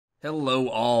Hello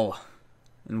all,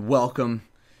 and welcome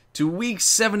to week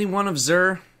 71 of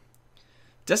Xur.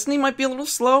 Destiny might be a little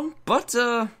slow, but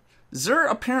Xur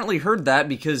apparently heard that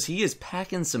because he is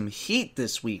packing some heat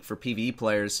this week for PvE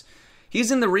players.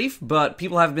 He's in the Reef, but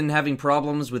people have been having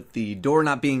problems with the door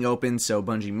not being open, so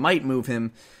Bungie might move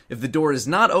him. If the door is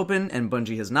not open and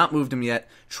Bungie has not moved him yet,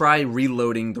 try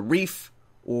reloading the Reef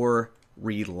or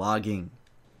relogging.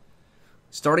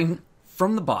 Starting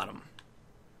from the bottom,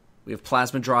 we have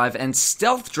Plasma Drive and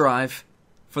Stealth Drive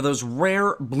for those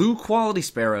rare blue quality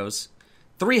sparrows.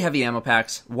 3 heavy ammo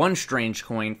packs, 1 strange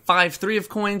coin, 5 3 of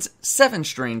coins, 7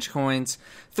 strange coins,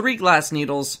 3 glass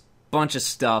needles, bunch of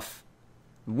stuff,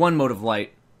 1 mode of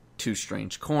light, 2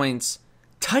 strange coins.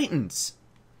 Titans,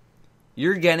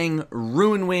 you're getting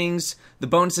Ruin Wings. The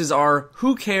bonuses are,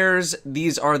 who cares?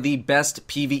 These are the best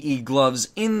PvE gloves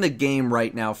in the game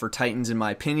right now for Titans in my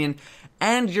opinion.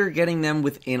 And you're getting them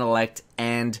with Intellect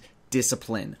and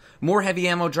Discipline. More heavy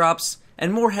ammo drops,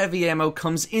 and more heavy ammo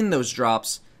comes in those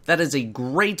drops. That is a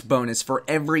great bonus for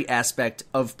every aspect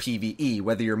of PvE,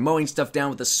 whether you're mowing stuff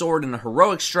down with a sword in a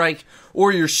heroic strike,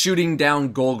 or you're shooting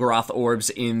down Golgoroth orbs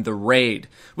in the raid.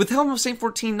 With Helm of St.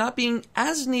 14 not being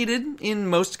as needed in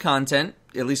most content,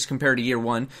 at least compared to year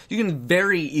 1, you can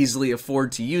very easily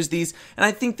afford to use these, and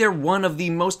I think they're one of the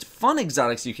most fun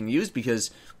exotics you can use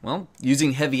because, well,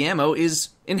 using heavy ammo is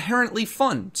inherently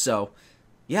fun, so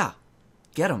yeah,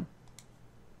 get them.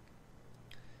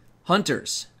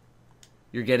 Hunters,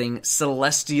 you're getting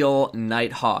Celestial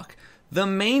Nighthawk. The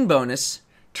main bonus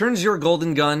turns your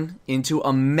golden gun into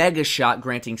a mega shot,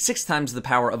 granting 6 times the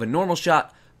power of a normal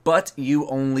shot, but you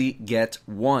only get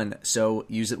 1, so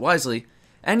use it wisely.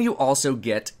 And you also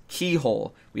get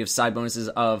Keyhole. We have side bonuses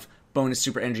of bonus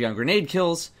super energy on grenade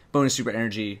kills, bonus super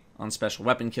energy on special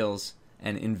weapon kills,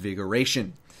 and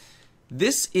Invigoration.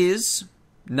 This is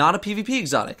not a PvP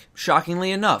exotic,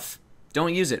 shockingly enough.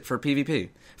 Don't use it for PvP.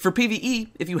 For PvE,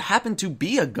 if you happen to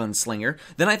be a gunslinger,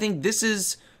 then I think this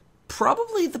is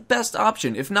probably the best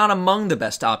option, if not among the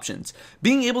best options.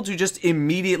 Being able to just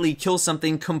immediately kill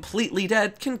something completely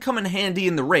dead can come in handy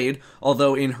in the raid,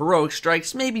 although in heroic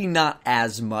strikes, maybe not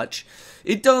as much.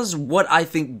 It does what I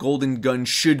think Golden Gun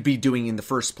should be doing in the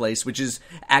first place, which is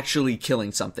actually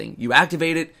killing something. You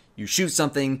activate it, you shoot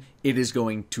something, it is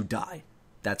going to die.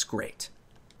 That's great.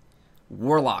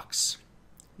 Warlocks,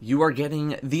 you are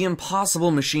getting the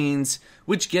Impossible Machines,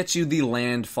 which gets you the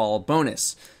Landfall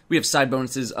bonus. We have side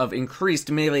bonuses of increased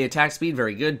melee attack speed,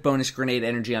 very good. Bonus grenade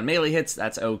energy on melee hits,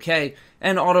 that's okay.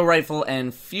 And auto rifle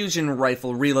and fusion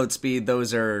rifle reload speed,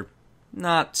 those are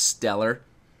not stellar.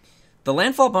 The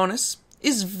landfall bonus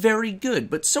is very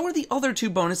good, but so are the other 2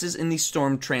 bonuses in the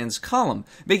Storm Trans column,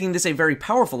 making this a very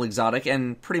powerful exotic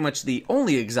and pretty much the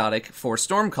only exotic for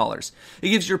Stormcallers. It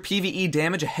gives your PvE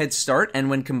damage a head start, and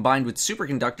when combined with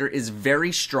Superconductor is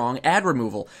very strong ad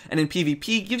removal, and in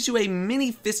PvP gives you a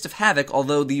mini Fist of Havoc,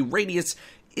 although the radius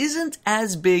isn't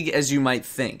as big as you might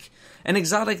think. An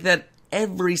exotic that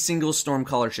every single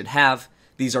Stormcaller should have.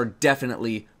 These are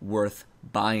definitely worth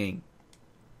buying.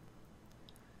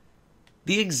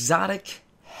 The exotic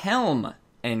Helm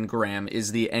engram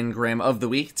is the engram of the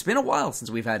week. It's been a while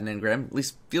since we've had an engram, at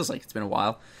least feels like it's been a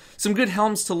while. Some good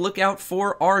helms to look out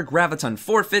for are Graviton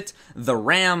Forfeit, the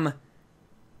Ram,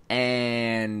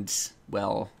 and,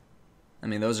 well, I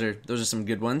mean, those are some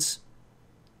good ones.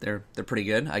 They're pretty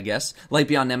good, I guess. Light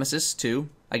Beyond Nemesis too.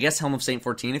 I guess Helm of St.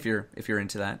 14 if you're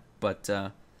into that, but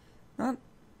not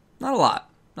a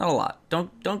lot. Not a lot.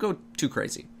 Don't go too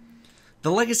crazy. The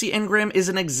Legacy Engram is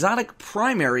an exotic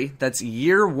primary that's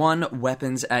year 1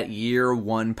 weapons at year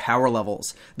 1 power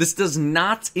levels. This does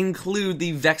not include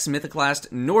the Vex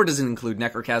Mythoclast, nor does it include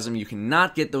Necrochasm. You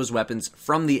cannot get those weapons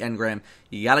from the Engram.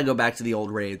 You gotta go back to the old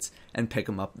raids and pick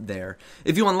them up there.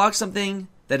 If you unlock something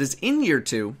that is in year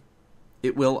 2,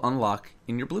 it will unlock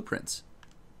in your blueprints.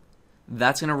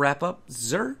 That's gonna wrap up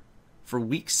Xur for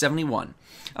week 71.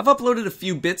 I've uploaded a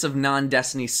few bits of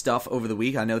non-Destiny stuff over the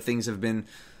week. I know things have been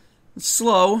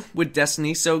slow with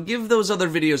Destiny, so give those other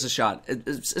videos a shot,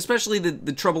 especially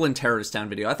the Trouble in Terrorist Town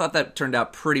video. I thought that turned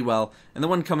out pretty well, and the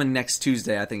one coming next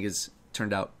Tuesday I think has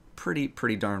turned out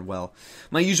pretty darn well.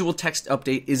 My usual text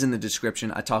update is in the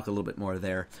description. I talk a little bit more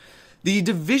there. The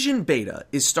Division beta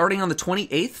is starting on the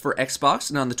 28th for Xbox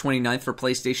and on the 29th for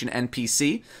PlayStation and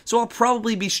PC, so I'll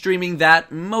probably be streaming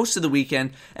that most of the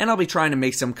weekend, and I'll be trying to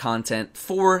make some content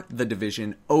for The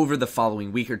Division over the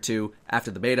following week or 2 after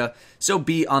the beta, so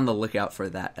be on the lookout for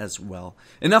that as well.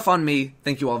 Enough on me.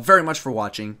 Thank you all very much for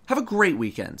watching. Have a great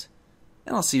weekend,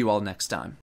 and I'll see you all next time.